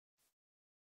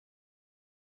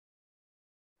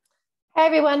Hi,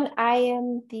 everyone. I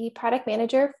am the product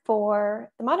manager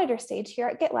for the monitor stage here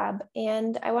at GitLab,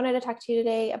 and I wanted to talk to you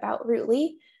today about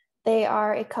Rootly. They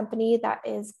are a company that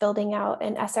is building out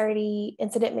an SRE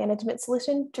incident management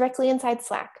solution directly inside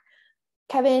Slack.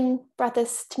 Kevin brought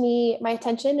this to my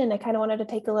attention, and I kind of wanted to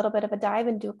take a little bit of a dive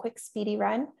and do a quick speedy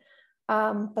run.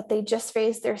 But they just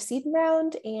raised their seed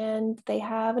round, and they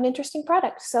have an interesting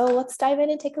product. So let's dive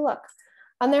in and take a look.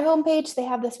 On their homepage, they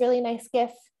have this really nice GIF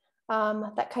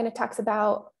that kind of talks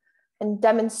about and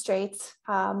demonstrates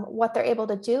what they're able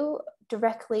to do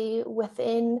directly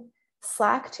within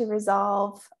Slack to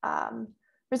resolve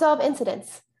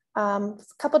incidents. A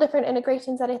couple different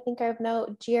integrations that I think are of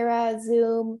note: Jira,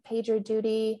 Zoom,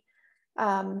 PagerDuty.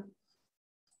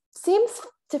 Seems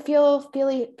to feel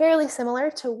fairly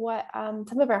similar to what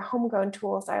some of our homegrown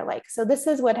tools are like. So this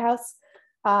is Woodhouse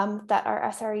that our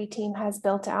SRE team has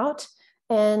built out.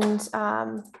 And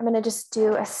I'm going to just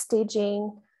do a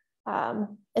staging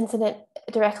incident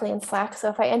directly in Slack. So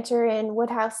if I enter in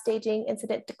Woodhouse staging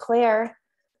incident declare,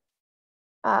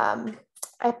 I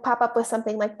pop up with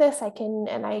something like this. I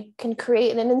can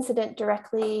create an incident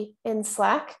directly in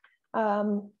Slack,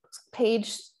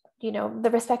 page, the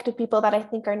respective people that I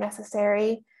think are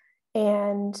necessary.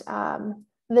 And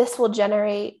this will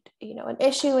generate, an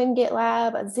issue in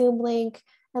GitLab, a Zoom link,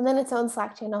 and then its own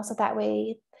Slack channel. So that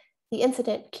way the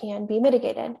incident can be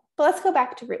mitigated. But let's go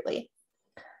back to Rootly.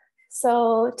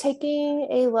 So taking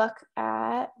a look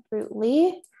at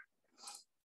Rootly,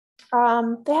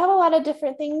 they have a lot of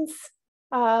different things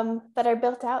that are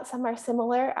built out. Some are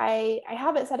similar. I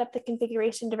haven't set up the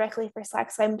configuration directly for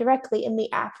Slack, so I'm directly in the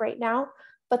app right now,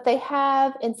 but they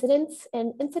have incidents,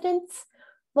 and incidents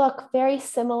look very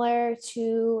similar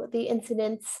to the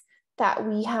incidents that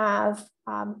we have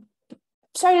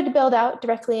started to build out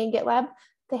directly in GitLab.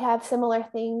 They have similar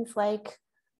things like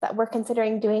that we're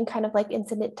considering doing, kind of like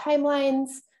incident timelines,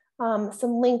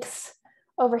 some links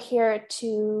over here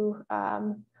to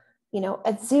a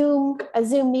Zoom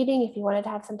meeting if you wanted to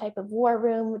have some type of war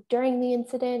room during the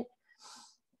incident.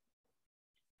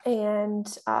 And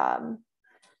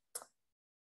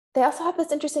they also have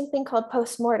this interesting thing called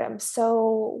postmortem.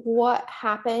 So what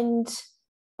happened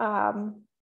during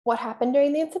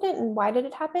the incident and why did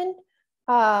it happen?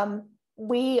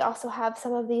 We also have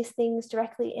some of these things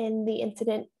directly in the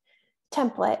incident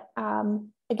template.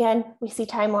 Again, we see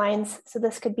timelines. So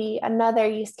this could be another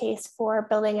use case for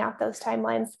building out those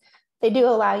timelines. They do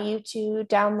allow you to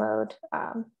download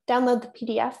the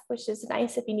PDF, which is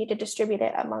nice if you need to distribute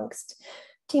it amongst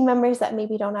team members that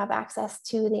maybe don't have access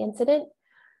to the incident.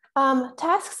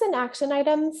 Tasks and action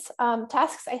items.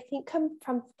 Tasks, I think, come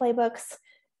from playbooks,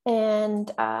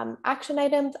 and action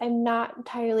items, I'm not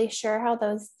entirely sure how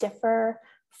those differ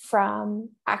from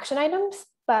action items,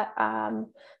 but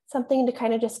something to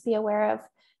kind of just be aware of.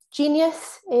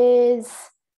 Genius is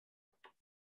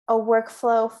a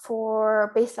workflow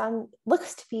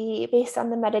looks to be based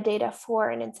on the metadata for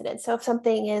an incident. So if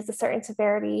something is a certain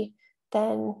severity,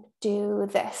 then do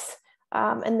this.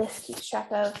 And this keeps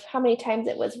track of how many times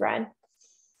it was run.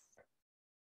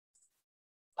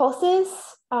 Pulses,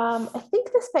 I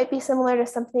think this might be similar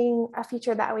to a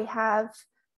feature that we have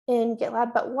in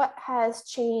GitLab, but what has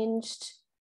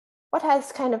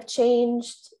kind of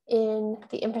changed in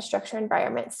the infrastructure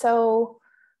environment? So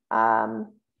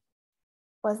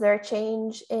was there a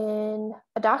change in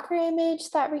a Docker image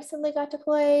that recently got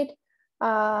deployed?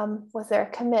 Was there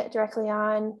a commit directly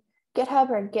on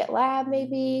GitHub or GitLab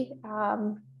maybe?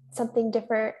 Something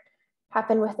different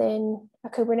happened within a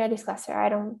Kubernetes cluster. I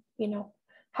don't,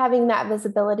 having that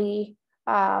visibility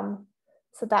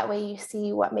so that way you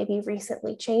see what maybe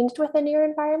recently changed within your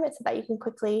environment so that you can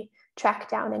quickly track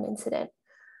down an incident.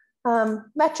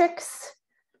 Metrics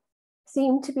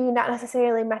seem to be not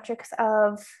necessarily metrics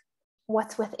of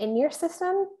what's within your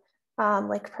system,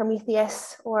 like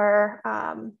Prometheus or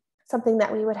something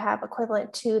that we would have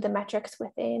equivalent to the metrics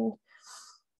within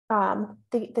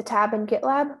the tab in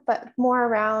GitLab, but more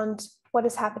around what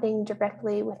is happening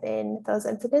directly within those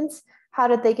incidents. How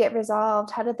did they get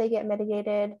resolved? How did they get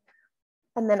mitigated?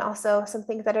 And then also some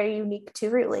things that are unique to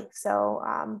Rootly. So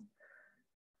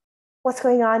what's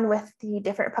going on with the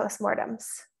different postmortems?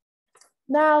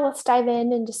 Now let's dive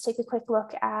in and just take a quick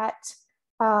look at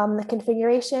the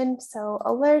configuration. So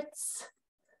alerts.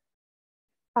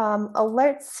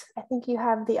 I think you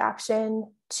have the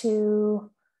option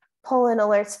to pull in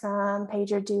alerts from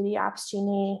PagerDuty,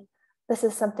 OpsGenie. This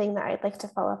is something that I'd like to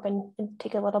follow up and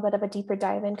take a little bit of a deeper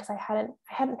dive in because I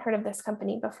hadn't heard of this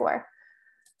company before.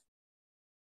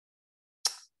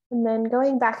 And then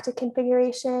going back to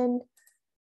configuration,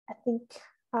 I think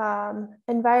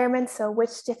Environments, so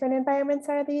which different environments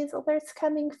are these alerts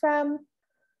coming from?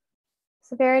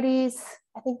 Severities,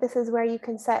 I think this is where you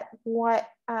can set what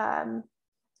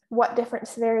different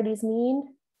severities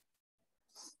mean.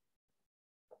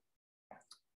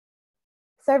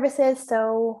 Services,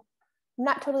 so I'm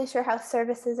not totally sure how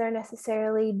services are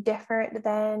necessarily different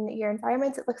than your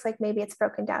environments. It looks like maybe it's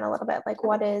broken down a little bit, like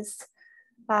what is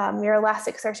your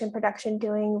Elasticsearch in production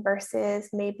doing versus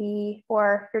maybe,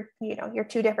 or your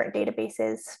two different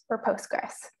databases for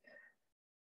Postgres.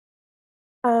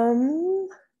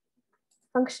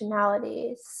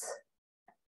 Functionalities.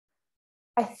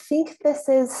 I think this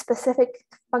is specific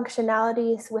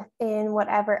functionalities within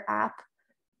whatever app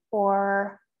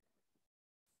or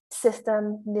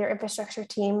system your infrastructure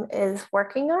team is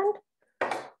working on.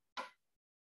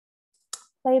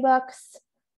 Playbooks.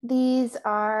 These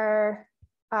are,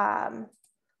 I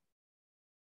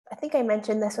think I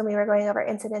mentioned this when we were going over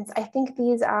incidents. I think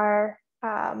these are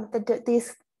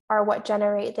these are what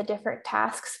generate the different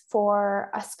tasks for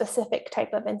a specific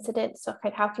type of incident. So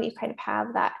how can you kind of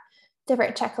have that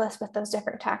different checklist with those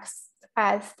different tasks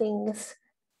as things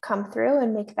come through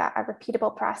and make that a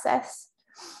repeatable process.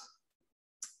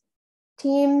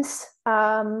 Teams,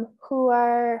 who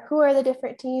are the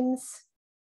different teams?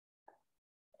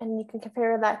 And you can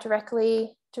compare that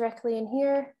directly in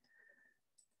here.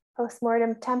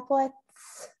 Postmortem templates.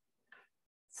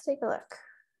 Let's take a look.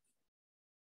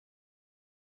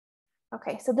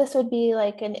 Okay, so this would be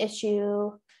like an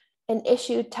incident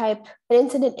issue type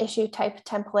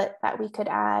template that we could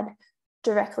add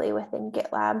directly within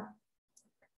GitLab.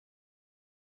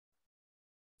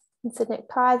 Incident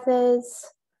causes.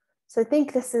 So I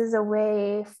think this is a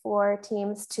way for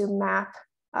teams to map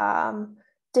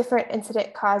different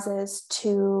incident causes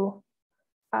to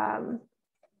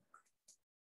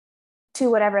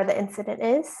whatever the incident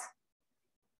is.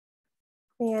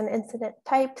 And incident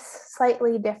types,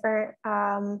 slightly different.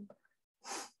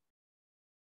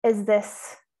 Is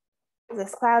this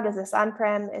cloud? Is this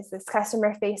on-prem? Is this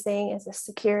customer facing? Is this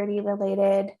security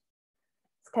related?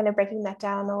 It's kind of breaking that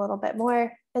down a little bit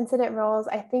more. Incident roles,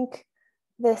 I think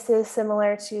this is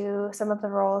similar to some of the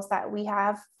roles that we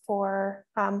have for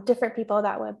different people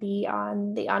that would be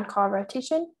on the on-call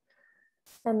rotation.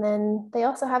 And then they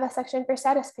also have a section for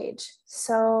status page.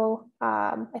 So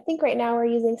I think right now we're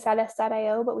using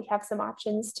status.io, but we have some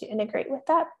options to integrate with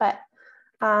that. But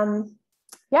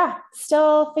yeah,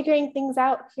 still figuring things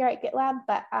out here at GitLab,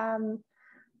 but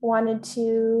wanted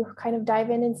to kind of dive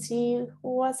in and see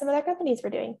what some other companies were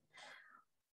doing.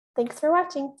 Thanks for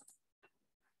watching.